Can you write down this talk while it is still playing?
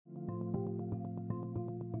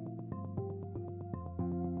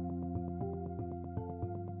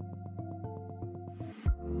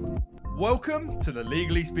Welcome to the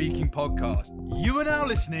Legally Speaking podcast. You are now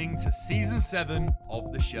listening to season 7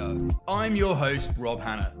 of the show. I'm your host, Rob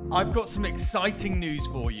Hanna. I've got some exciting news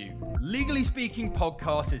for you. Legally Speaking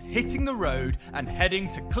podcast is hitting the road and heading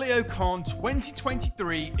to ClioCon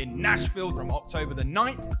 2023 in Nashville from October the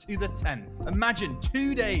 9th to the 10th. Imagine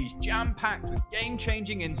 2 days jam-packed with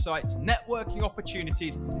game-changing insights, networking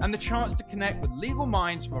opportunities, and the chance to connect with legal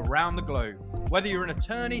minds from around the globe. Whether you're an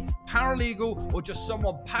attorney, paralegal, or just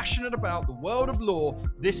someone passionate about the world of law,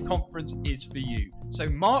 this conference is for you. So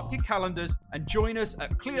mark your calendars and join us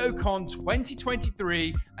at ClioCon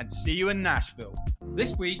 2023 and see you in Nashville.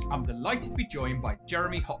 This week, I'm delighted to be joined by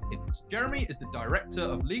Jeremy Hopkins. Jeremy is the Director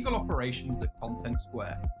of Legal Operations at Content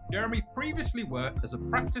Square. Jeremy previously worked as a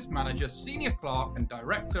practice manager, senior clerk, and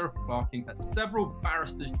director of clerking at several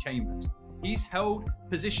barristers' chambers. He's held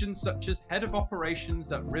positions such as head of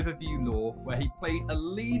operations at Riverview Law, where he played a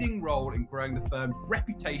leading role in growing the firm's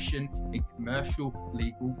reputation in commercial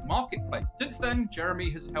legal marketplace. Since then, Jeremy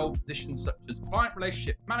has held positions such as client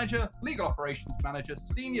relationship manager, legal operations manager,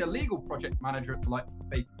 senior legal project manager at the likes of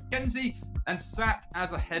Baker McKenzie, and sat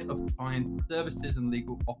as a head of client services and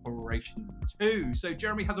legal operations too. So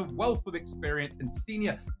Jeremy has a wealth of experience in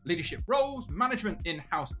senior leadership roles, management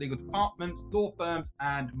in-house legal departments, law firms,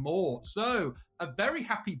 and more. So a very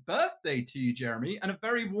happy birthday to you, Jeremy, and a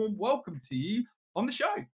very warm welcome to you on the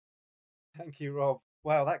show. Thank you, Rob.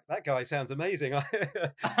 Wow, that guy sounds amazing. you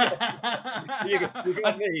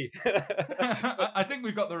got me. I think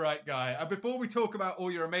we've got the right guy. Before we talk about all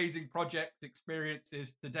your amazing projects,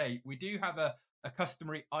 experiences to date, we do have a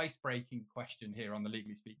customary ice-breaking question here on the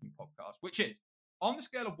Legally Speaking podcast, which is, on the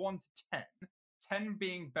scale of 1 to 10, 10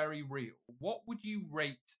 being very real, what would you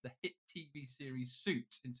rate the hit TV series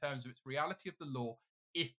Suits in terms of its reality of the law,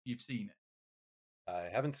 if you've seen it? I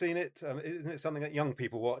haven't seen it. Isn't it something that young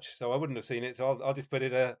people watch? So I wouldn't have seen it. So I'll just put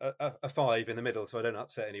it a 5 in the middle so I don't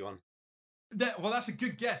upset anyone. Well, that's a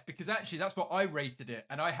good guess, because actually that's what I rated it,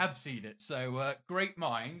 and I have seen it. So great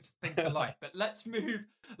minds think alike. But let's move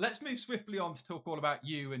swiftly on to talk all about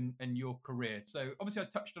you and your career. So obviously I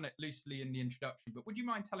touched on it loosely in the introduction, but would you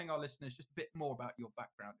mind telling our listeners just a bit more about your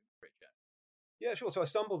background in career? Yeah, sure. So I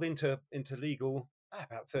stumbled into legal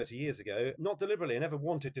about 30 years ago, not deliberately. I never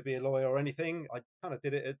wanted to be a lawyer or anything. I kind of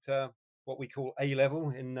did it at what we call A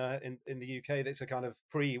level in the UK. That's a kind of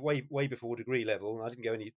way before degree level. And I didn't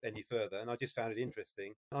go any further, and I just found it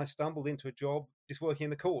interesting. And I stumbled into a job just working in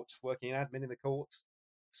the courts, working in admin in the courts.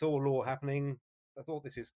 Saw law happening. I thought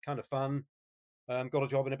this is kind of fun. Got a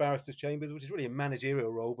job in a barrister's chambers, which is really a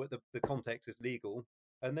managerial role, but the context is legal.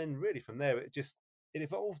 And then really from there, it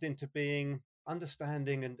evolved into being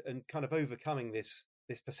understanding and kind of overcoming this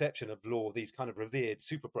perception of law, these kind of revered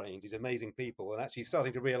super brains, these amazing people, and actually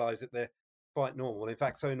starting to realize that they're quite normal. In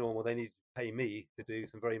fact, so normal they need to pay me to do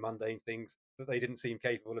some very mundane things that they didn't seem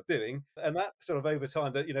capable of doing. And that sort of over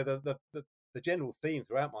time, that the general theme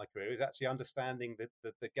throughout my career is actually understanding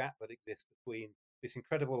the gap that exists between this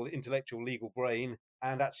incredible intellectual legal brain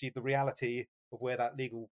and actually the reality of where that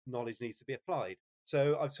legal knowledge needs to be applied.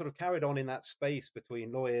 So I've sort of carried on in that space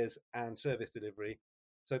between lawyers and service delivery.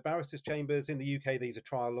 So barristers' chambers in the UK, these are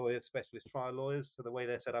trial lawyers, specialist trial lawyers. So the way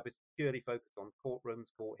they're set up is purely focused on courtrooms,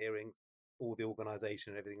 court hearings, all the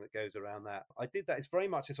organisation and everything that goes around that. I did that. It's very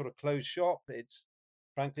much a sort of closed shop.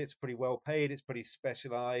 Frankly, it's pretty well paid. It's pretty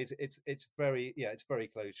specialised. It's very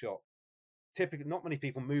closed shop. Typically, not many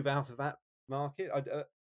people move out of that market.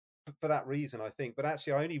 For that reason, I think. But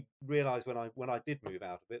actually, I only realised when I did move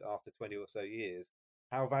out of it after 20 or so years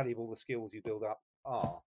how valuable the skills you build up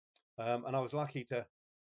are. And I was lucky to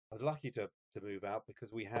move out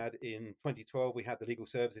because we had in 2012 we had the Legal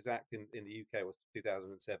Services Act in the UK. It was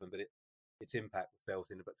 2007, but its impact was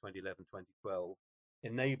felt in about 2011, 2012,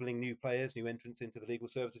 enabling new players, new entrants into the legal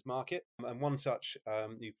services market. And one such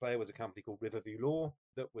new player was a company called Riverview Law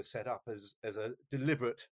that was set up as a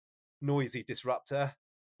deliberate, noisy disruptor,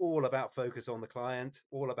 all about focus on the client,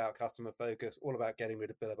 all about customer focus, all about getting rid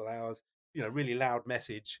of billable hours. Really loud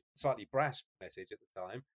message, slightly brass message at the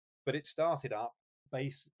time. But it started up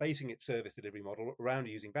basing its service delivery model around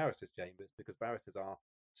using barristers' chambers, because barristers are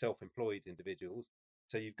self-employed individuals.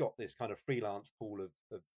 So you've got this kind of freelance pool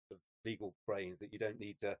of legal brains that you don't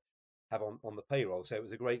need to have on the payroll. So it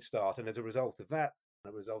was a great start. And as a result of that,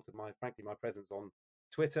 and a result of my presence on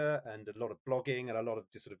Twitter and a lot of blogging and a lot of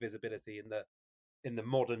just sort of visibility in the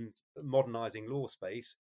modernizing law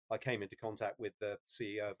space, I came into contact with the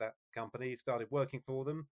CEO of that company, started working for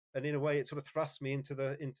them, and in a way, it sort of thrust me into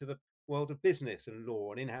the world of business and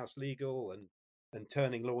law and in-house legal and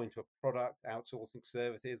turning law into a product, outsourcing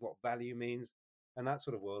services, what value means, and that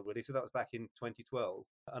sort of world really. So that was back in 2012,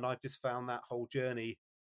 and I've just found that whole journey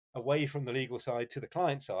away from the legal side to the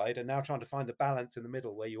client side, and now trying to find the balance in the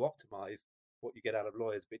middle where you optimize what you get out of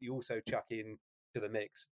lawyers, but you also chuck in to the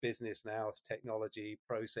mix business now, technology,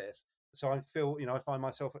 process. So I feel, I find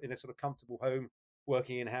myself in a sort of comfortable home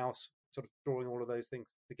working in house, sort of drawing all of those things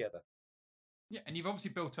together. Yeah, and you've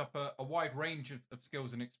obviously built up a wide range of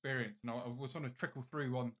skills and experience, and I will sort of trickle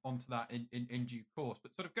through onto that in due course.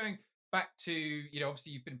 But sort of going back to,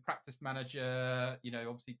 obviously you've been practice manager,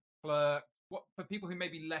 obviously clerk. What, for people who may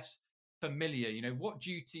be less familiar, what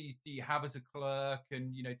duties do you have as a clerk,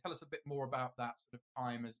 and tell us a bit more about that sort of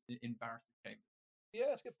time as in barrister chambers. Yeah,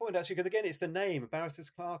 that's a good point, actually, because again, it's the name. Barrister's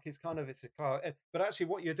clerk is it's a clerk. But actually,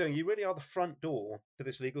 what you're doing, you really are the front door to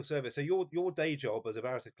this legal service. So your day job as a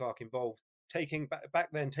barrister clerk involved back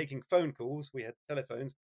then taking phone calls. We had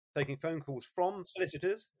telephones, taking phone calls from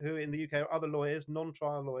solicitors who in the UK are other lawyers,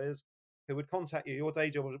 non-trial lawyers, who would contact you. Your day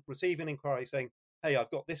job was receive an inquiry saying, hey,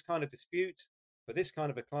 I've got this kind of dispute for this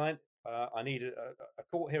kind of a client. I need a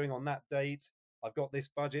court hearing on that date. I've got this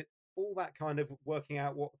budget. All that kind of working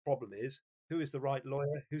out what the problem is. Who is the right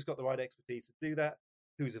lawyer? Who's got the right expertise to do that?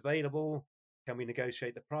 Who's available? Can we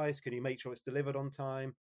negotiate the price? Can you make sure it's delivered on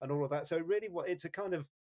time? And all of that. So really, it's a kind of,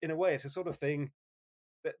 in a way, it's a sort of thing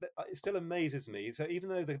that it still amazes me. So even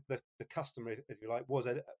though the customer, if you like, was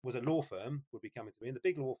a law firm, would be coming to me, and the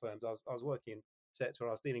big law firms, I was working in sector,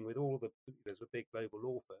 I was dealing with all of there's a big global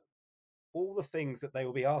law firm. All the things that they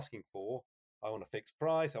will be asking for, I want a fixed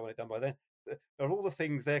price, I want it done by then, are all the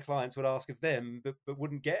things their clients would ask of them, but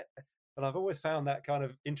wouldn't get. And I've always found that kind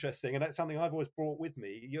of interesting. And that's something I've always brought with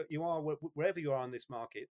me. You are, wherever you are in this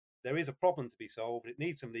market, there is a problem to be solved. It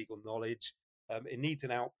needs some legal knowledge. It needs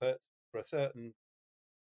an output for a certain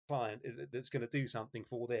client that's going to do something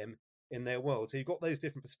for them in their world. So you've got those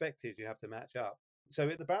different perspectives you have to match up. So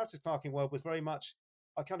the barrister's clerking world was very much,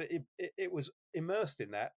 it was immersed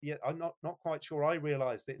in that. Yet I'm not quite sure I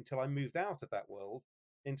realized it until I moved out of that world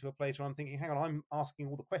into a place where I'm thinking, hang on, I'm asking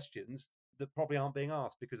all the questions that probably aren't being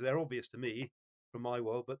asked because they're obvious to me from my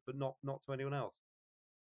world, but not to anyone else.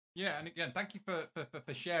 Yeah, and again, thank you for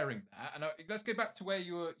sharing that. And let's go back to where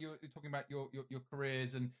you're talking about your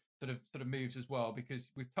careers and sort of moves as well, because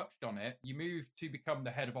we've touched on it. You moved to become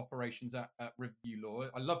the head of operations at Review Law.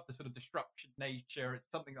 I love the sort of disruption nature. It's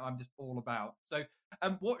something that I'm just all about. So,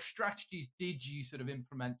 what strategies did you sort of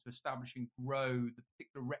implement to establish and grow the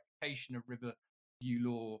particular reputation of Review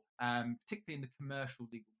Law, particularly in the commercial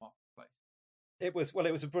legal marketplace? It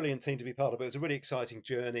was a brilliant team to be part of. It was a really exciting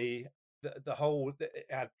journey. The whole, it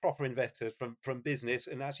had proper investors from business,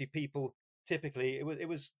 and actually people. Typically, it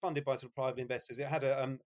was funded by sort of private investors. It had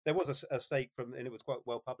there was a stake from, and it was quite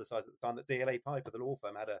well publicised at the time that DLA Piper, the law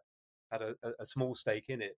firm, had a small stake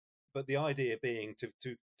in it. But the idea being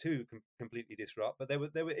to completely disrupt. But it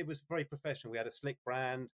was very professional. We had a slick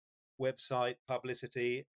brand, website,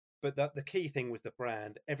 publicity. But the key thing was the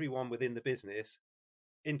brand. Everyone within the business,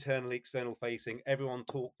 internal, external facing, everyone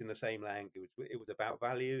talked in the same language. It was about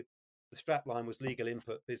value. The strapline was legal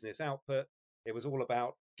input, business output. It was all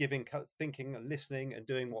about thinking and listening and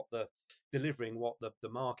delivering what the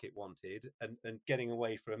market wanted, and getting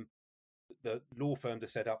away from the law firm to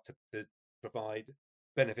set up to provide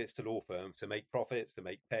benefits to law firms, to make profits, to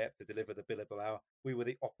make PEP, to deliver the billable hour. We were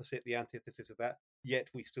the opposite, the antithesis of that, yet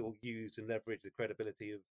we still used and leveraged the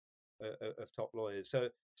credibility of top lawyers.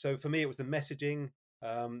 So for me, it was the messaging,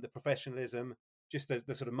 the professionalism, just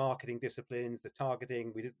the sort of marketing disciplines, the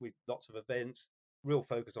targeting. We did lots of events, real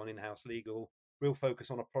focus on in-house legal, real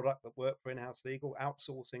focus on a product that worked for in-house legal,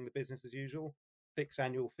 outsourcing the business as usual, fixed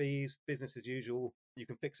annual fees, business as usual. You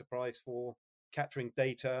can fix a price for capturing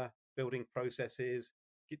data, building processes,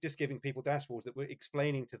 just giving people dashboards that were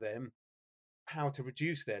explaining to them how to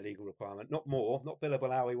reduce their legal requirement, not more, not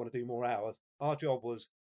billable hour. We want to do more hours. Our job was,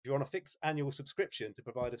 if you're on a fixed annual subscription to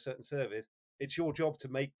provide a certain service, it's your job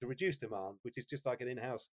to reduce demand, which is just like an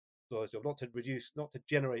in-house lawyer's job, not to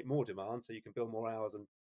generate more demand so you can bill more hours and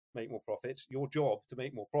make more profits. Your job to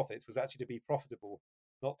make more profits was actually to be profitable,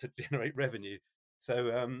 not to generate revenue.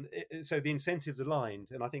 So, so the incentives aligned,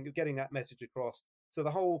 and I think getting that message across. So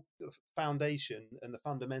the whole foundation and the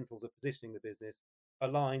fundamentals of positioning the business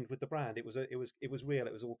aligned with the brand. It was real.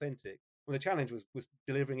 It was authentic. Well, the challenge was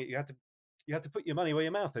delivering it. You had to put your money where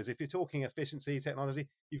your mouth is. If you're talking efficiency, technology,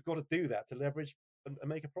 you've got to do that to leverage and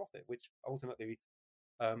make a profit, which ultimately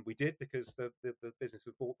we did, because the business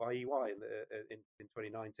was bought by EY in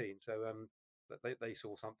 2019. So they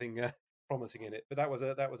saw something promising in it. But that was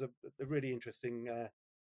a really interesting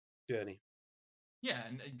journey. Yeah,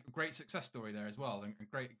 and a great success story there as well, and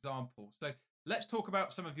great example. So Let's talk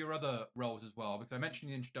about some of your other roles as well, because I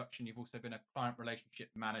mentioned in the introduction you've also been a client relationship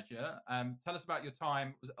manager. Tell us about your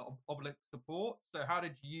time was it Obelisk support. So how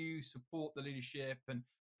did you support the leadership and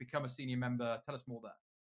become a senior member? Tell us more there.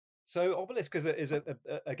 So Obelisk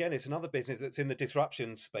again, it's another business that's in the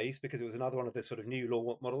disruption space because it was another one of the sort of new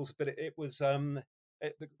law models. But it was the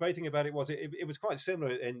great thing about it was it was quite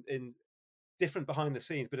similar in different behind the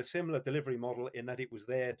scenes, but a similar delivery model in that it was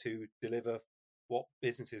there to deliver what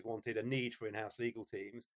businesses wanted, a need for in-house legal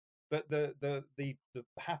teams. But the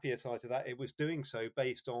happier side to that, it was doing so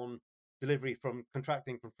based on delivery from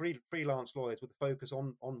contracting from freelance lawyers with a focus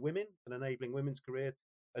on women and enabling women's careers,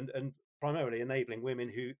 and primarily enabling women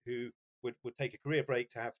who would take a career break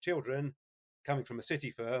to have children, coming from a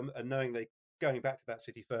city firm and knowing they going back to that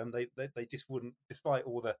city firm, they just wouldn't, despite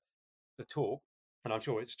all the talk, and I'm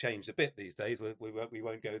sure it's changed a bit these days. We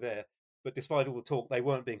won't go there. But despite all the talk, they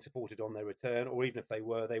weren't being supported on their return, or even if they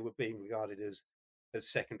were being regarded as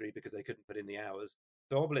secondary because they couldn't put in the hours.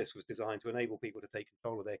 So Obelisk was designed to enable people to take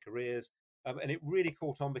control of their careers, and it really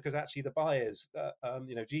caught on because actually the buyers,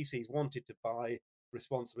 GCs wanted to buy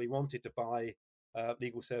responsibly, wanted to buy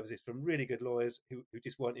legal services from really good lawyers who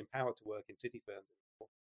just weren't empowered to work in city firms anymore.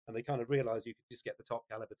 And they kind of realised you could just get the top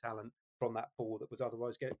caliber talent from that pool that was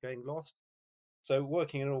otherwise getting lost. So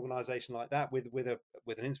working in an organisation like that with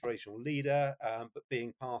an inspirational leader, but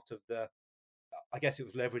being part of I guess it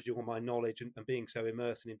was leveraging all my knowledge and being so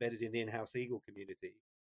immersed and embedded in the in-house legal community,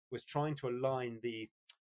 was trying to align the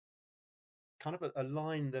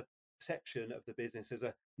perception of the business as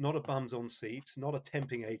not a bums on seats, not a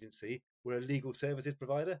temping agency. We're a legal services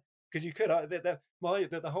provider. Because you could,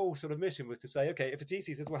 the whole sort of mission was to say, okay, if a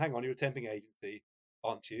GC says, well, hang on, you're a temping agency,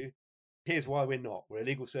 aren't you? Here's why we're not. We're a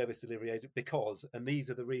legal service delivery agent because, and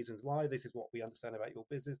these are the reasons why. This is what we understand about your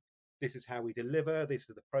business. This is how we deliver. This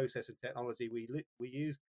is the process and technology we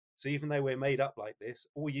use. So even though we're made up like this,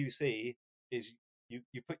 all you see is you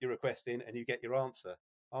put your request in and you get your answer.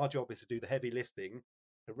 Our job is to do the heavy lifting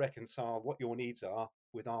to reconcile what your needs are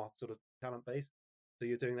with our sort of talent base. So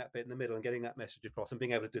you're doing that bit in the middle and getting that message across and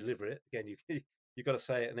being able to deliver it. Again, you've got to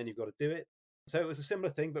say it and then you've got to do it. So it was a similar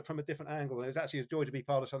thing, but from a different angle. And it was actually a joy to be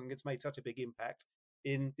part of something that's made such a big impact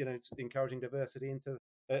in, encouraging diversity into,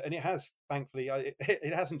 and it has, thankfully,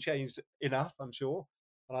 it hasn't changed enough, I'm sure.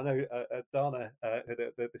 And I know Dana,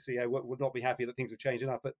 the CEO, would not be happy that things have changed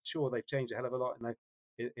enough, but sure, they've changed a hell of a lot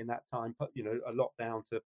in that time. But, a lot down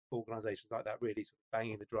to organisations like that really sort of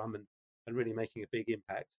banging the drum and really making a big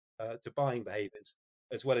impact to buying behaviours,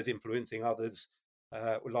 as well as influencing others,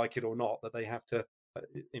 like it or not, that they have to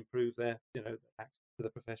improve their access to the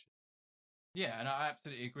profession. Yeah, and I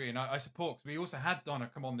absolutely agree, and I support, because we also had Donna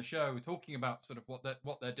come on the show talking about sort of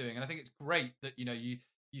what they're doing, and I think it's great that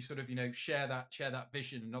you sort of share that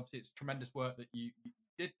vision, and obviously it's tremendous work that you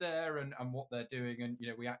did there and what they're doing, and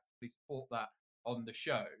we actively support that on the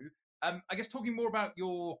show. I guess talking more about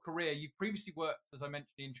your career, you previously worked, as I mentioned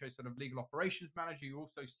in the intro, sort of legal operations manager. You're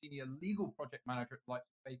also senior legal project manager at the likes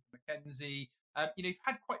of Baker McKenzie. You've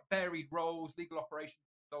had quite varied roles, legal operations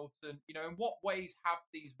consultant. In what ways have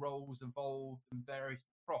these roles evolved and varied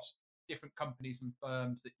across different companies and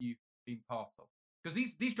firms that you've been part of?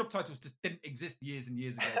 Because these job titles just didn't exist years and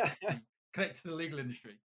years ago connected to the legal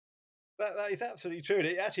industry. That is absolutely true. And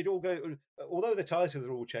it actually all goes, although the titles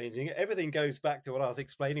are all changing, everything goes back to what I was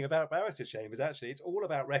explaining about barrister chambers. Actually, it's all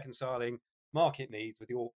about reconciling market needs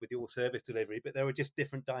with your service delivery, but there are just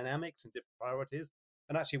different dynamics and different priorities.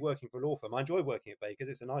 And actually working for a law firm, I enjoy working at Baker's.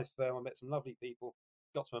 It's a nice firm. I met some lovely people,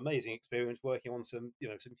 got some amazing experience working on some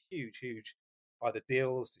huge either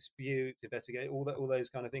deals, disputes, investigate, all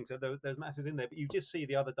those kind of things. So there's masses in there, but you just see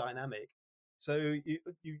the other dynamic. So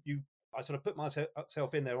I sort of put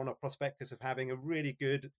myself in there on a prospectus of having a really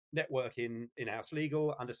good network in-house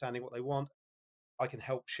legal, understanding what they want. I can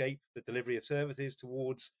help shape the delivery of services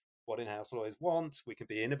towards what in-house lawyers want. We can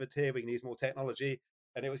be innovative. We can use more technology.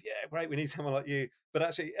 And it was, yeah, great. We need someone like you. But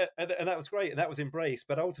actually, and that was great. And that was embraced.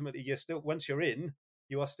 But ultimately, once you're in,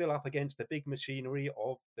 you are still up against the big machinery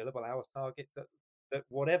of billable hours targets that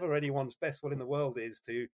whatever anyone's best will in the world is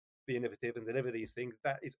to be innovative and deliver these things,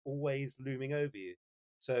 that is always looming over you.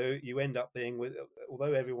 So you end up being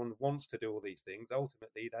although everyone wants to do all these things,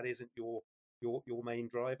 ultimately that isn't your main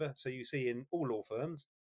driver. So you see in all law firms,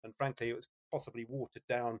 and frankly, it was possibly watered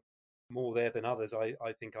down more there than others. I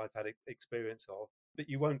think I've had experience of, but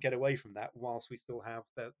you won't get away from that whilst we still have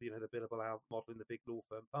the billable hour model in the big law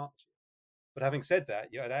firm partnership. But having said that,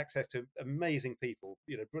 you had access to amazing people,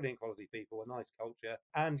 brilliant quality people, a nice culture,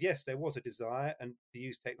 and yes, there was a desire and to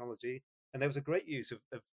use technology, and there was a great use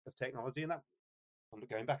of technology, and that. I'm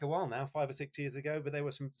going back a while now, 5 or 6 years ago, but there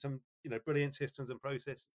were some brilliant systems and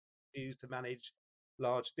process use to manage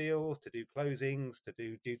large deals, to do closings, to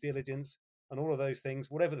do due diligence, and all of those things,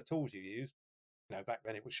 whatever the tools you use. Back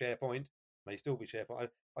then it was SharePoint, may still be SharePoint.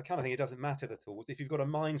 I kind of think it doesn't matter the tools. If you've got a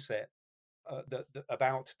mindset that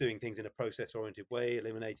about doing things in a process-oriented way,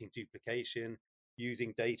 eliminating duplication,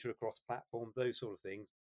 using data across platforms, those sort of things,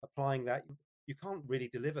 applying that, you can't really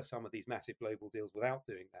deliver some of these massive global deals without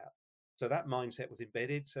doing that. So that mindset was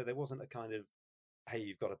embedded. So there wasn't a kind of, hey,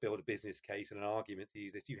 you've got to build a business case and an argument to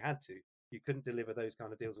use this. You had to. You couldn't deliver those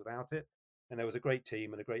kind of deals without it. And there was a great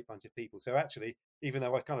team and a great bunch of people. So actually, even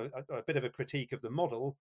though I've kind of a bit of a critique of the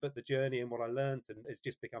model, but the journey and what I learned, and it's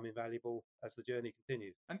just become invaluable as the journey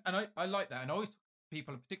continues. And I like that. And I always talk to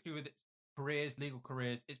people, particularly with careers, legal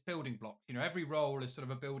careers, it's building blocks. Every role is sort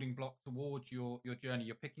of a building block towards your journey.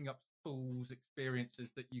 You're picking up tools,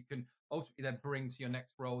 experiences that you can ultimately then bring to your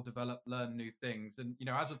next role, develop, learn new things. And,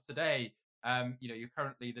 as of today, you're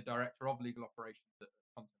currently the director of legal operations at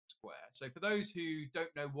Content Square. So for those who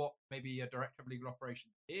don't know what maybe a director of legal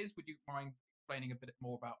operations is, would you mind explaining a bit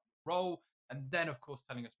more about the role, and then of course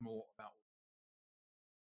telling us more about?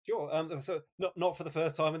 Sure. So not for the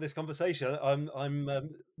first time in this conversation, I'm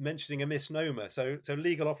mentioning a misnomer. So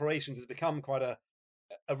legal operations has become quite a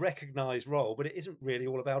recognised role, but it isn't really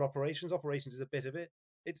all about operations. Operations is a bit of it.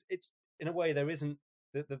 It's in a way there isn't.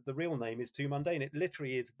 The real name is too mundane. It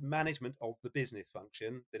literally is management of the business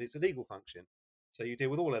function that is the legal function. So you deal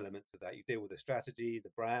with all elements of that. You deal with the strategy, the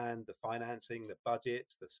brand, the financing, the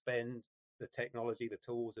budgets, the spend, the technology, the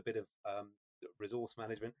tools, a bit of resource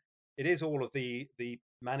management. It is all of the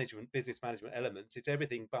management, business management elements. It's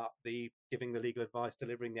everything but the giving the legal advice,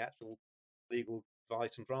 delivering the actual legal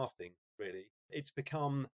advice and drafting, really. It's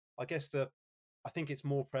become, I guess, I think it's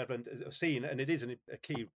more prevalent, as I've seen, and it is a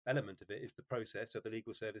key element of it, is the process of the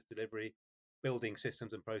legal service delivery, building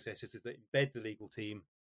systems and processes that embed the legal team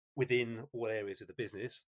within all areas of the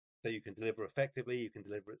business. So you can deliver effectively, you can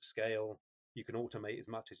deliver at scale, you can automate as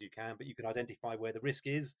much as you can, but you can identify where the risk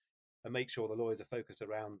is and make sure the lawyers are focused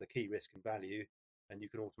around the key risk and value, and you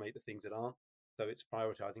can automate the things that aren't. So it's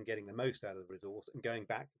prioritizing getting the most out of the resource, and going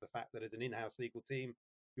back to the fact that as an in-house legal team,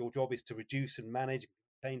 your job is to reduce and manage and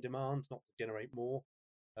contain demand, not to generate more.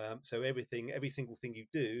 So every single thing you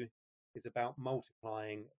do is about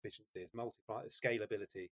multiplying efficiencies, multiplying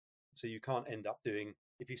scalability. So you can't end up doing,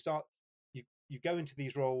 if you start, you go into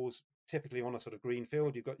these roles typically on a sort of green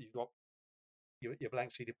field, you've got your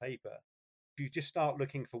blank sheet of paper. If you just start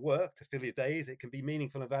looking for work to fill your days, it can be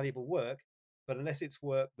meaningful and valuable work, but unless it's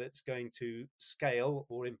work that's going to scale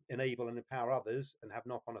or enable and empower others and have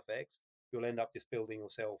knock-on effects, you'll end up just building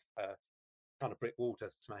yourself a kind of brick wall to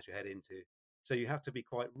smash your head into. So you have to be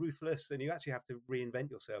quite ruthless, and you actually have to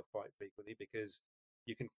reinvent yourself quite frequently, because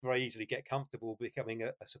you can very easily get comfortable becoming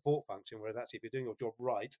a support function, whereas actually if you're doing your job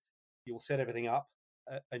right, you'll set everything up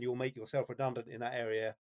and you'll make yourself redundant in that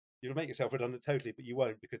area. You'll make yourself redundant totally, but you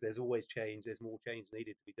won't, because there's always change. There's more change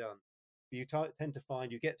needed to be done. But you tend to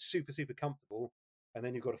find you get super, super comfortable, and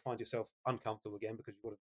then you've got to find yourself uncomfortable again, because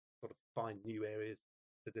you've got to find new areas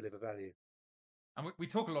to deliver value. And we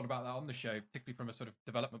talk a lot about that on the show, particularly from a sort of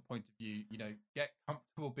development point of view. Get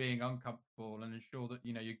comfortable being uncomfortable, and ensure that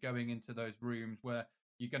you're going into those rooms where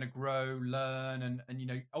you're going to grow, learn, and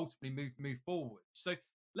ultimately move forward. So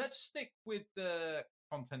let's stick with the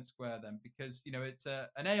Content Square then, because it's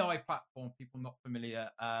an AI platform. People not familiar,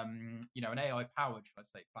 an AI powered, should I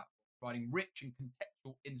say, platform, providing rich and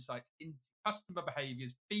contextual insights into customer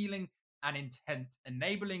behaviors, feeling, and intent,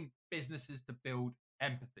 enabling businesses to build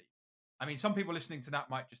empathy. I mean, some people listening to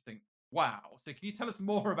that might just think, wow. So can you tell us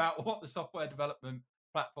more about what the software development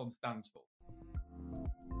platform stands for?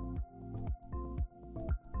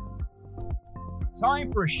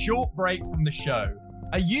 Time for a short break from the show.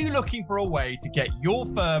 Are you looking for a way to get your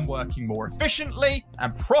firm working more efficiently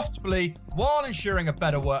and profitably while ensuring a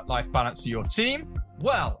better work-life balance for your team?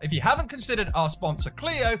 Well, if you haven't considered our sponsor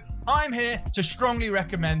Clio, I'm here to strongly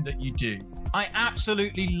recommend that you do. I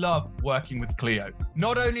absolutely love working with Clio.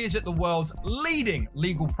 Not only is it the world's leading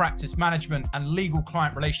legal practice management and legal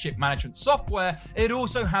client relationship management software, it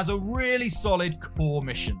also has a really solid core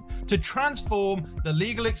mission to transform the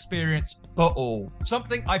legal experience for all,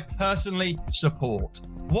 something I personally support.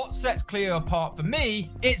 What sets Clio apart for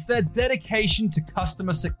me is their dedication to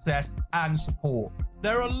customer success and support.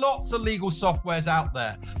 There are lots of legal softwares out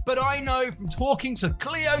there, but I know from talking to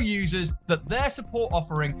Clio users that their support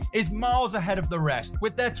offering is miles ahead of the rest,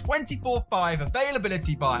 with their 24/5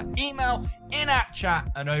 availability via email, in-app chat,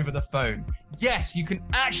 and over the phone. Yes, you can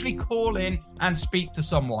actually call in and speak to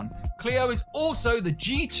someone. Clio is also the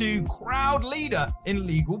G2 crowd leader in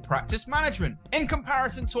legal practice management, in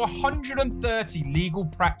comparison to 130 legal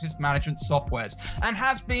practice management softwares, and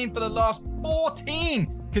has been for the last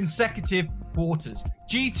 14 consecutive quarters.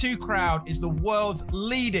 G2 Crowd is the world's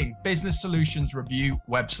leading business solutions review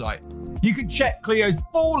website. You can check Clio's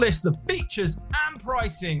full list of features and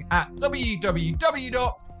pricing at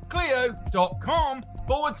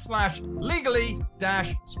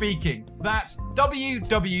www.clio.com/legally-speaking. That's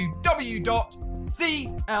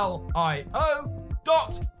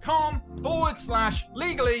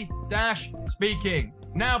www.clio.com/legally-speaking.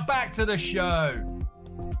 Now back to the show.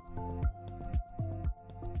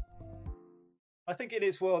 I think in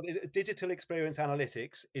its world, digital experience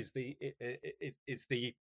analytics is the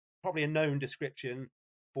probably a known description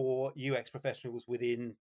for UX professionals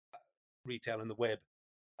within retail and the web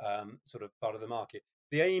sort of part of the market.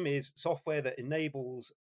 The aim is software that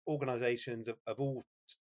enables organizations of all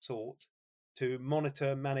sorts to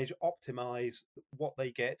monitor, manage, optimize what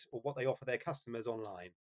they get or what they offer their customers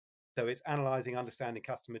online. So it's analyzing, understanding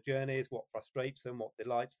customer journeys, what frustrates them, what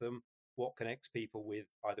delights them, what connects people with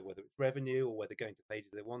either whether it's revenue or whether going to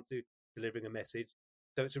pages they want to, delivering a message.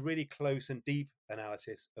 So it's a really close and deep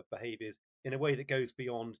analysis of behaviors in a way that goes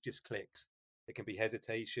beyond just clicks. It can be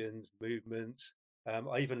hesitations, movements.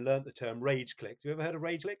 I even learned the term rage clicks. Have you ever heard of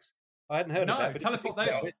rage clicks? I hadn't heard of that. But tell us what they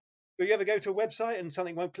are. Do you ever go to a website and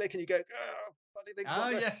something won't click and you go, oh, bloody thing's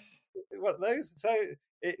not there? Yes. What are those? So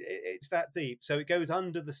it's that deep. So it goes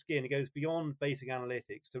under the skin. It goes beyond basic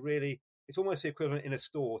analytics to really, it's almost the equivalent in a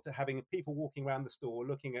store to having people walking around the store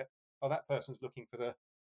looking at, oh, that person's looking for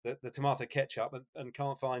the tomato ketchup and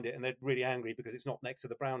can't find it. And they're really angry because it's not next to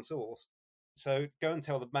the brown sauce. So go and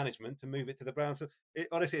tell the management to move it to the brown sauce.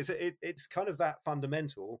 Honestly, it's kind of that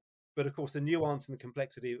fundamental. But of course, the nuance and the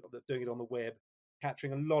complexity of doing it on the web,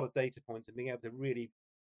 capturing a lot of data points and being able to really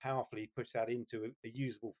powerfully push that into a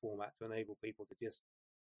usable format to enable people to just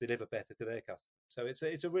deliver better to their customers. So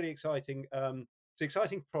it's a really exciting it's an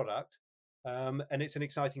exciting product, and it's an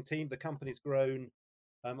exciting team. The company's grown.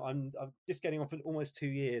 I'm just getting on for almost 2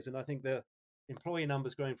 years, and I think the employee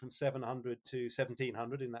numbers growing from 700 to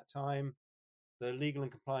 1,700 in that time. The legal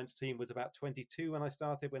and compliance team was about 22 when I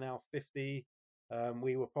started. We're now 50.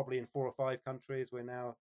 We were probably in 4 or 5 countries. We're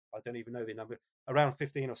now, I don't even know the number, around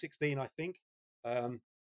 15 or 16, I think. Don't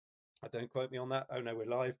quote me on that. Oh no, we're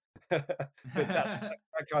live. But that's that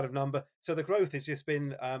kind of number. So the growth has just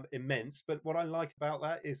been immense. But what I like about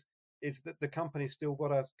that is that the company's still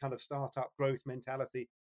got a kind of startup growth mentality.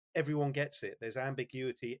 Everyone gets it. There's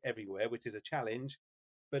ambiguity everywhere, which is a challenge.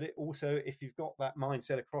 But it also, if you've got that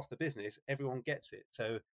mindset across the business, everyone gets it.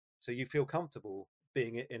 So you feel comfortable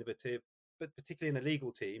being innovative. But particularly in a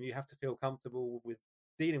legal team, you have to feel comfortable with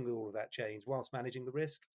dealing with all of that change whilst managing the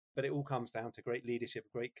risk. But it all comes down to great leadership,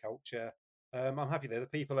 great culture. I'm happy there. The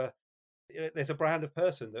people are, there's a brand of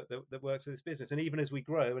person that works in this business. And even as we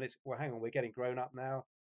grow, and hang on, we're getting grown up now.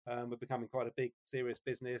 We're becoming quite a big, serious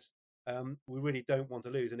business. We really don't want to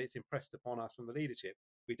lose, and it's impressed upon us from the leadership.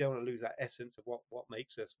 We don't want to lose that essence of what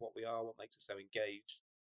makes us what we are, what makes us so engaged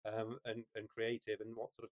and creative, and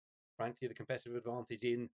what sort of, frankly, the competitive advantage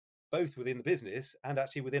in both within the business and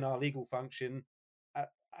actually within our legal function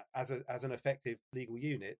as an effective legal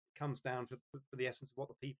unit comes down to the essence of what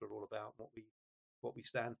the people are all about, what we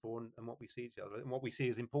stand for, and what we see each other and what we see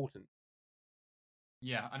as important.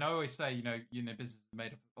 Yeah, and I always say, business is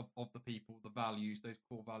made up of the people, the values, those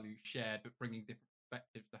core values shared, but bringing different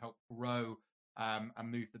perspectives to help grow and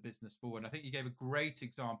move the business forward. And I think you gave a great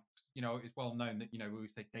example. It's well known that, we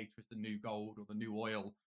always say data is the new gold or the new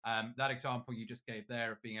oil. That example you just gave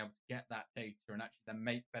there of being able to get that data and actually then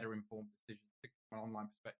make better informed decisions from an online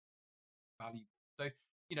perspective, valuable. So,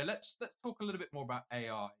 let's talk a little bit more about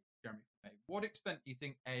AI, Jeremy. What extent do you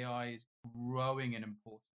think AI is growing in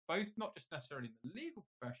importance, both not just necessarily in the legal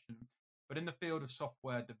profession, but in the field of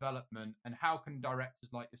software development? And how can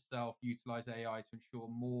directors like yourself utilize AI to ensure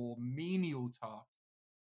more menial tasks?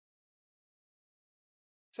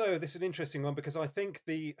 So this is an interesting one, because I think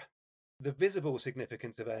the visible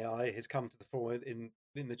significance of AI has come to the fore in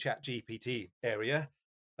the chat GPT area.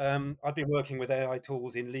 I've been working with AI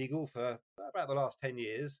tools in legal for about the last 10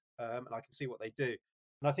 years, and I can see what they do.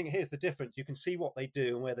 And I think here's the difference. You can see what they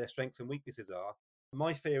do and where their strengths and weaknesses are.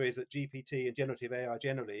 My fear is that GPT and generative AI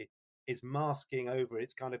generally is masking over,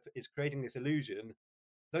 it's creating this illusion.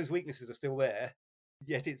 Those weaknesses are still there,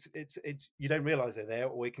 yet it's you don't realize they're there,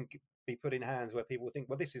 or it can be put in hands where people think,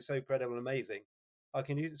 well, this is so credible and amazing. I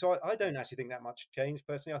can use it. So I don't actually think that much change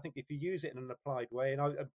personally. I think if you use it in an applied way,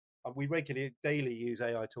 and we regularly, daily use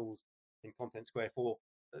AI tools in Content Square for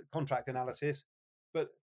contract analysis, but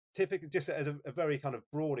typically, just as a very kind of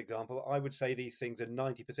broad example, I would say these things are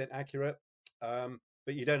 90% accurate,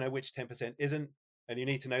 but you don't know which 10% isn't, and you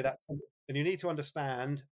need to know that, and you need to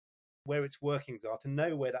understand where its workings are to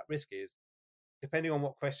know where that risk is. Depending on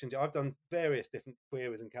what question, I've done various different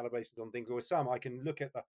queries and calibrations on things, or some I can look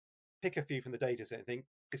at pick a few from the data set and think,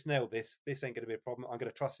 it's nailed this. This ain't going to be a problem. I'm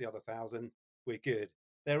going to trust the other 1,000. We're good.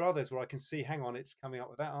 There are others where I can see, hang on, it's coming up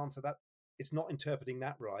with that answer. That it's not interpreting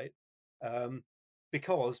that right,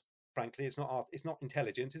 because frankly, it's not art. It's not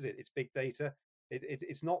intelligence, is it? It's big data.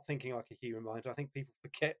 It's not thinking like a human mind. I think people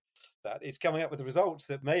forget that it's coming up with the results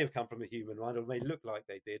that may have come from a human mind or may look like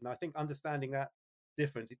they did. And I think understanding that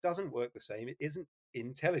difference, it doesn't work the same. It isn't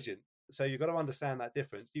intelligent. So you've got to understand that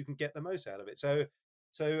difference. You can get the most out of it. So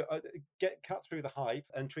get cut through the hype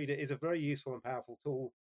and treat it as a very useful and powerful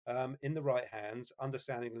tool in the right hands,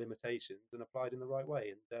 understanding the limitations and applied in the right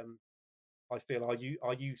way. And I feel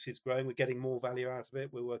our use is growing. We're getting more value out of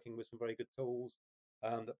it. We're working with some very good tools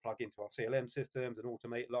that plug into our CLM systems and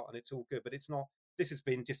automate a lot, and it's all good. But it's not. This has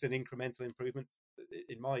been just an incremental improvement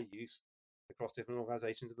in my use across different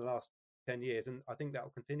organisations in the last 10 years, and I think that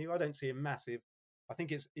will continue. I don't see a massive. I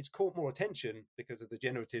think it's caught more attention because of the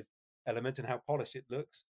generative element and how polished it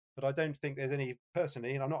looks. But I don't think there's any,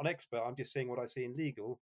 personally, and I'm not an expert, I'm just seeing what I see in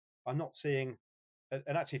legal. I'm not seeing,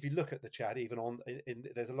 and actually, if you look at the chat, even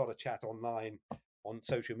there's a lot of chat online on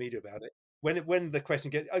social media about it. When the question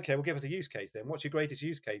gets, okay, well, give us a use case then. What's your greatest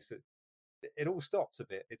use case? That it all stops a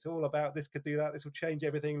bit. It's all about this could do that. This will change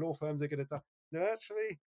everything. Law firms are going to. No,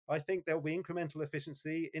 actually, I think there'll be incremental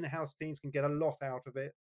efficiency. In-house teams can get a lot out of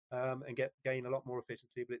it. And gain a lot more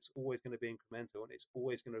efficiency, but it's always going to be incremental, and it's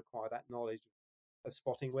always going to require that knowledge of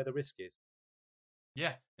spotting where the risk is.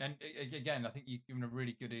 Yeah, and again, I think you've given a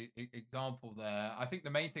really good example there. I think the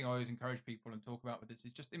main thing I always encourage people and talk about with this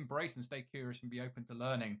is just embrace and stay curious and be open to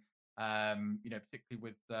learning. Particularly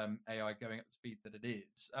with AI going at the speed that it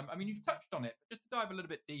is. I mean, you've touched on it, but just to dive a little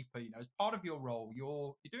bit deeper, as part of your role,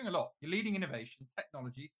 you're doing a lot. You're leading innovation,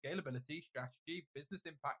 technology, scalability, strategy, business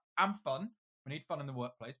impact, and fun. We need fun in the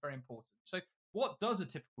workplace, very important. So, what does a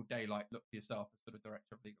typical day like look for yourself as sort of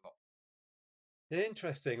director of legal ops?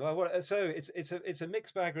 Interesting. So it's a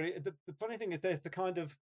mixed bag. Really. The funny thing is, there's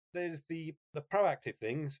the proactive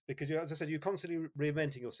things, because as I said, you're constantly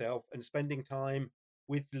reinventing yourself and spending time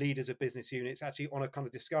with leaders of business units, actually on a kind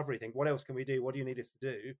of discovery thing. What else can we do? What do you need us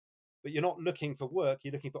to do? But you're not looking for work.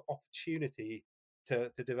 You're looking for opportunity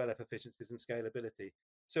to develop efficiencies and scalability.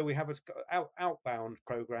 So we have an outbound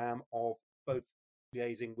program of both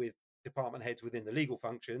liaising with department heads within the legal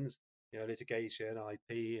functions, litigation,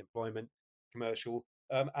 IP, employment, commercial,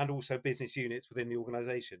 and also business units within the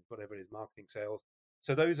organization, whatever it is, marketing, sales.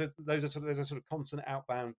 So there's a sort of constant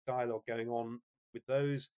outbound dialogue going on with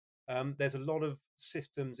those. There's a lot of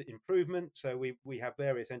systems improvement. So we have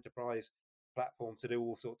various enterprise platforms to do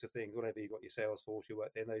all sorts of things, whatever you've got your Salesforce, your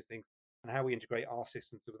Workday, and those things, and how we integrate our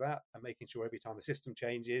systems with that, and making sure every time a system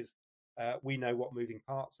changes, we know what moving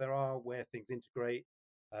parts there are, where things integrate,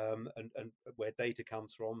 and where data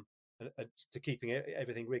comes from, to keeping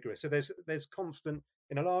everything rigorous. So there's constant,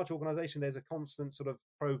 in a large organization, there's a constant sort of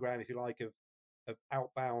program, if you like, of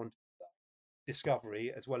outbound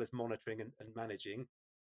discovery as well as monitoring and managing.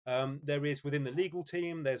 There is within the legal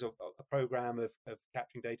team, there's a program of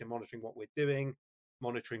capturing data, monitoring what we're doing,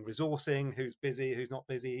 monitoring resourcing, who's busy, who's not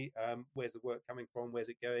busy, where's the work coming from, where's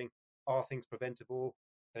it going, are things preventable,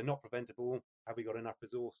 they're not preventable, have we got enough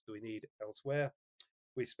resource, do we need elsewhere?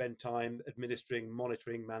 We spend time administering,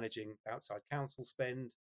 monitoring, managing outside counsel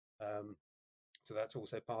spend. So that's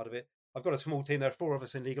also part of it. I've got a small team. There are 4 of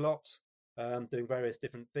us in legal ops, doing various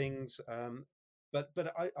different things.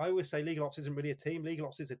 But I always say legal ops isn't really a team. Legal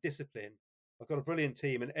ops is a discipline. I've got a brilliant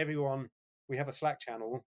team, and everyone, we have a Slack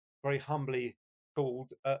channel, very humbly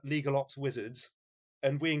called Legal Ops Wizards.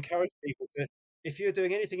 And we encourage people to, if you're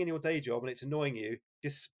doing anything in your day job and it's annoying you,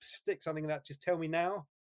 just stick something in that, just tell me now.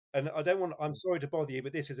 And I'm sorry to bother you,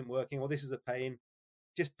 but this isn't working, or this is a pain.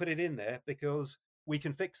 Just put it in there, because we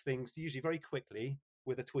can fix things usually very quickly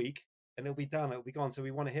with a tweak, and it'll be done, it'll be gone. So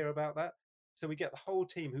we want to hear about that. So we get the whole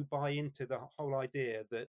team who buy into the whole idea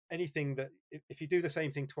that anything that, if you do the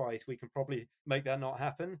same thing twice, we can probably make that not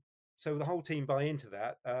happen. So the whole team buy into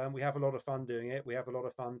that. We have a lot of fun doing it. We have a lot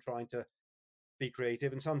of fun trying to be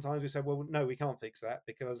creative. And sometimes we say, well, no, we can't fix that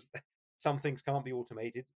because some things can't be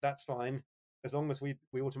automated. That's fine, as long as we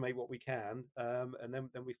automate what we can, and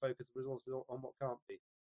then we focus the resources on what can't be.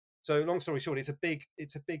 So long story short, it's a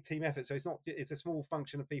big team effort. So it's a small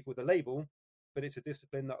function of people with a label, but it's a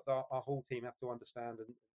discipline that our whole team have to understand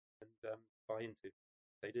and buy into.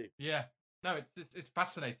 They do. Yeah, no, it's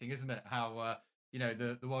fascinating, isn't it? How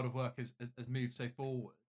the world of work has moved so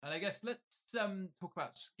forward. And I guess let's talk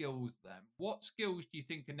about skills then. What skills do you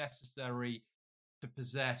think are necessary to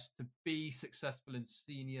possess to be successful in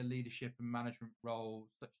senior leadership and management roles,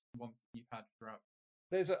 such as the ones that you've had throughout?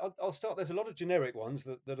 I'll start. There's a lot of generic ones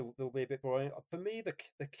that'll be a bit boring. For me,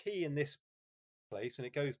 the key in this place, and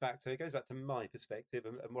it goes back to my perspective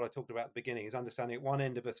and what I talked about at the beginning, is understanding at one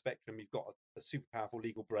end of a spectrum you've got a super powerful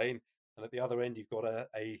legal brain, and at the other end you've got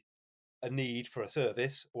a need for a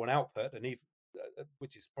service or an output, a need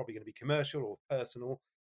which is probably going to be commercial or personal,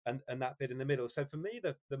 and that bit in the middle. So for me,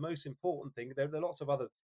 the most important thing, there are lots of other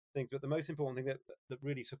things, but the most important thing that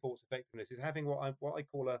really supports effectiveness is having what I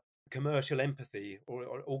call a commercial empathy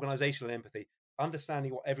or organizational empathy,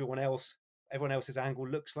 understanding what everyone else's angle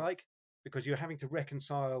looks like, because you're having to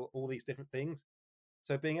reconcile all these different things.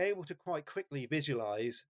 So being able to quite quickly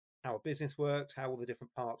visualize how a business works, how all the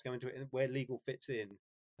different parts go into it, and where legal fits in,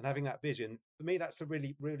 and having that vision, for me, that's a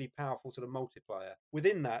really, really powerful sort of multiplier.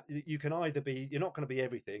 Within that, you can either be, you're not going to be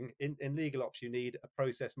everything. In legal ops, you need a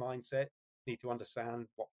process mindset. You need to understand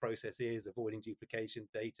what process is, avoiding duplication,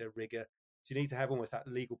 data, rigor. So you need to have almost that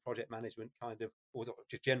legal project management kind of, or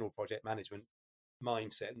just general project management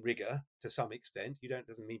mindset and rigor to some extent.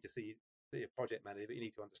 Doesn't mean to see be a project manager, but you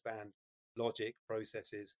need to understand logic,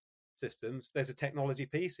 processes, systems. There's a technology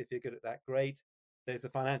piece. If you're good at that, great. There's the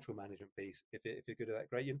financial management piece. If you're good at that,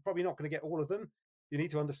 great. You're probably not going to get all of them. You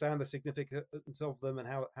need to understand the significance of them and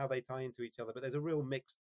how they tie into each other. But there's a real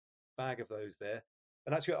mixed bag of those there.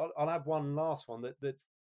 And actually, I'll add one last one that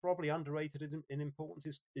probably underrated in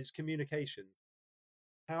importance is communication.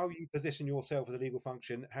 How you position yourself as a legal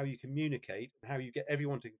function, how you communicate, and how you get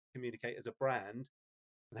everyone to communicate as a brand,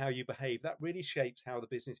 and how you behave, that really shapes how the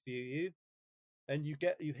business view you. And you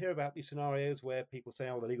hear about these scenarios where people say,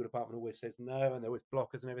 "Oh, the legal department always says no, and there always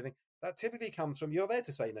blockers and everything." That typically comes from you're there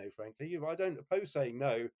to say no. Frankly, I don't oppose saying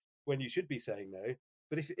no when you should be saying no.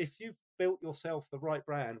 But if you've built yourself the right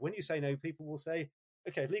brand, when you say no, people will say,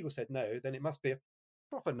 "Okay, if legal said no, then it must be a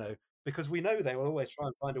proper no," because we know they will always try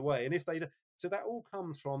and find a way. And if they so that all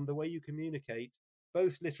comes from the way you communicate,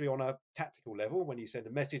 both literally on a tactical level when you send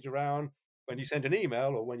a message around, when you send an email,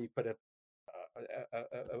 or when you put a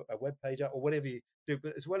web page out, or whatever you do,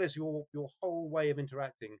 but as well as your whole way of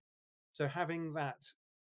interacting. So having that,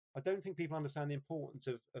 I don't think people understand the importance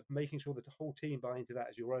of making sure that the whole team buy into that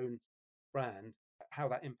as your own brand, how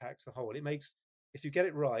that impacts the whole. It makes, if you get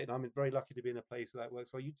it right, and I'm very lucky to be in a place where that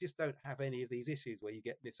works well, you just don't have any of these issues where you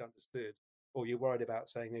get misunderstood or you're worried about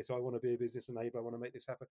saying this, I want to be a business enabler, I want to make this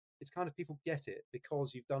happen. It's kind of people get it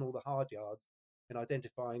because you've done all the hard yards in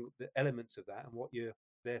identifying the elements of that and what you're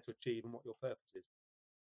there to achieve and what your purpose is.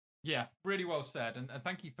 Yeah, really well said, and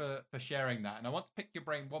thank you for sharing that. And I want to pick your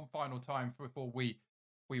brain one final time before we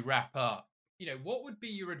wrap up. What would be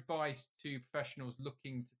your advice to professionals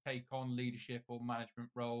looking to take on leadership or management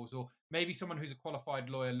roles, or maybe someone who's a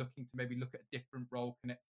qualified lawyer looking to maybe look at a different role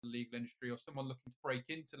connected to the legal industry, or someone looking to break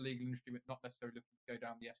into the legal industry but not necessarily looking to go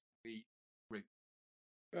down the S7E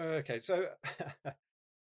route? Okay, so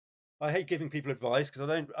I hate giving people advice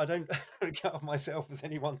because I don't regard myself as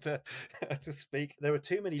anyone to to speak. There are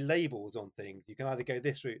too many labels on things. You can either go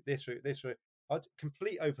this route, this route, this route. I'd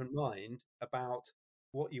complete open mind about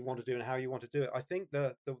what you want to do and how you want to do it. I think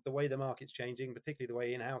the way the market's changing, particularly the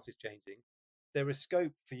way in-house is changing, there is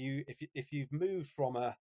scope for you if you've moved from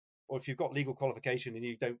or if you've got legal qualification and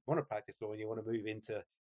you don't want to practice law and you want to move into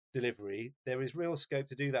delivery, there is real scope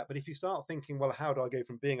to do that. But if you start thinking, well, how do I go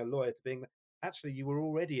from being a lawyer to being, actually you were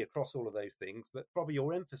already across all of those things, but probably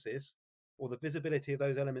your emphasis or the visibility of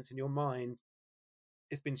those elements in your mind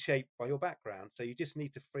has been shaped by your background. So you just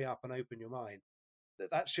need to free up and open your mind.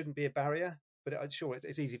 That shouldn't be a barrier, but sure,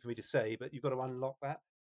 it's easy for me to say, but you've got to unlock that.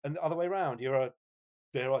 And the other way around, you're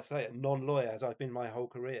dare I say it, non-lawyer, as I've been my whole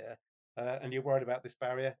career, and you're worried about this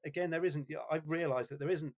barrier. Again, there isn't. I've realised that there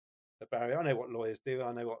isn't a barrier. I know what lawyers do.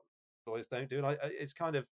 I know what lawyers don't do. And it's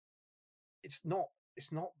kind of, it's not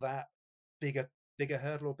that bigger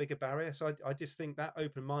hurdle or bigger barrier. So I just think that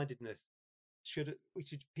open-mindedness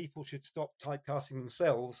people should stop typecasting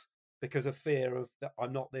themselves because of fear of that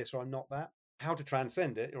I'm not this or I'm not that. How to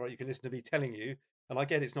transcend it, or you can listen to me telling you. And I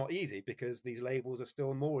get it's not easy because these labels are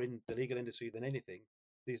still more in the legal industry than anything.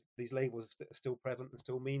 These labels are still prevalent and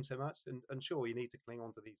still mean so much. And sure, you need to cling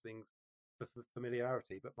on to these things for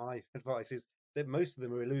familiarity. But my advice is that most of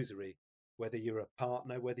them are illusory. Whether you're a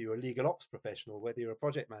partner, whether you're a legal ops professional, whether you're a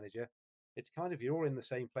project manager, it's kind of you're all in the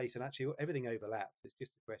same place, and actually everything overlaps. It's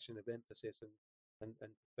just a question of emphasis and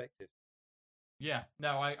perspective. Yeah,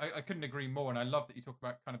 no, I couldn't agree more. And I love that you talk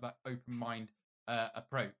about kind of that open mind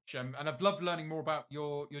approach. And I've loved learning more about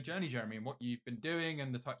your journey, Jeremy, and what you've been doing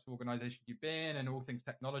and the types of organizations you've been and all things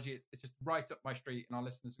technology. It's just right up my street, and our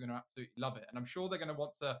listeners are going to absolutely love it. And I'm sure they're going to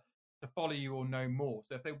want to follow you or know more.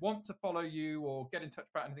 So if they want to follow you or get in touch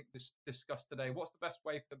about anything discussed today, what's the best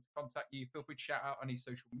way for them to contact you? Feel free to shout out any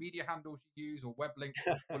social media handles you use or web links.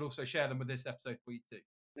 We'll also share them with this episode for you too.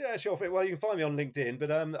 Yeah, sure. Well, you can find me on LinkedIn, but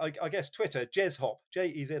I guess Twitter, Jezhop,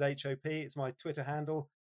 Jezhop. It's my Twitter handle.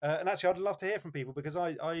 And actually, I'd love to hear from people because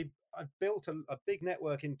I built a big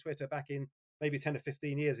network in Twitter back in maybe 10 or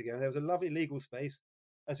 15 years ago. And there was a lovely legal space.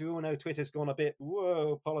 As we all know, Twitter's gone a bit,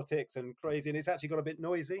 politics and crazy, and it's actually got a bit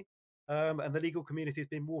noisy. And the legal community has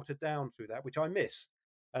been watered down through that, which I miss.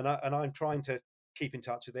 And I'm trying to keep in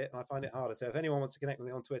touch with it, and I find it harder. So if anyone wants to connect with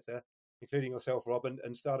me on Twitter, including yourself, Rob,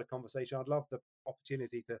 and start a conversation, I'd love the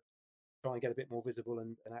opportunity to try and get a bit more visible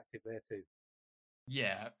and active there too.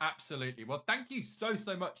 Yeah, absolutely. Well, thank you so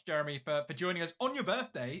much, Jeremy, for joining us on your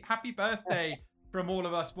birthday. Happy birthday from all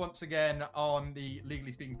of us once again on the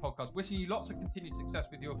Legally Speaking podcast. Wishing you lots of continued success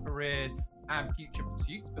with your career and future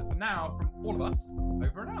pursuits. But for now, from all of us,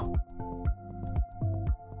 over and out.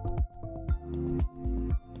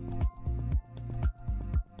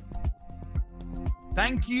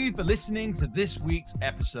 Thank you for listening to this week's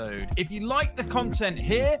episode. If you like the content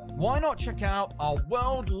here, why not check out our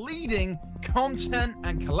world-leading content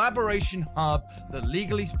and collaboration hub, the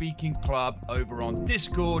Legally Speaking Club, over on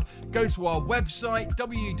Discord. Go to our website,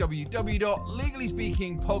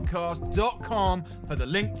 www.legallyspeakingpodcast.com, for the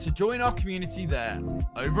link to join our community there.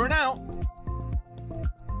 Over and out.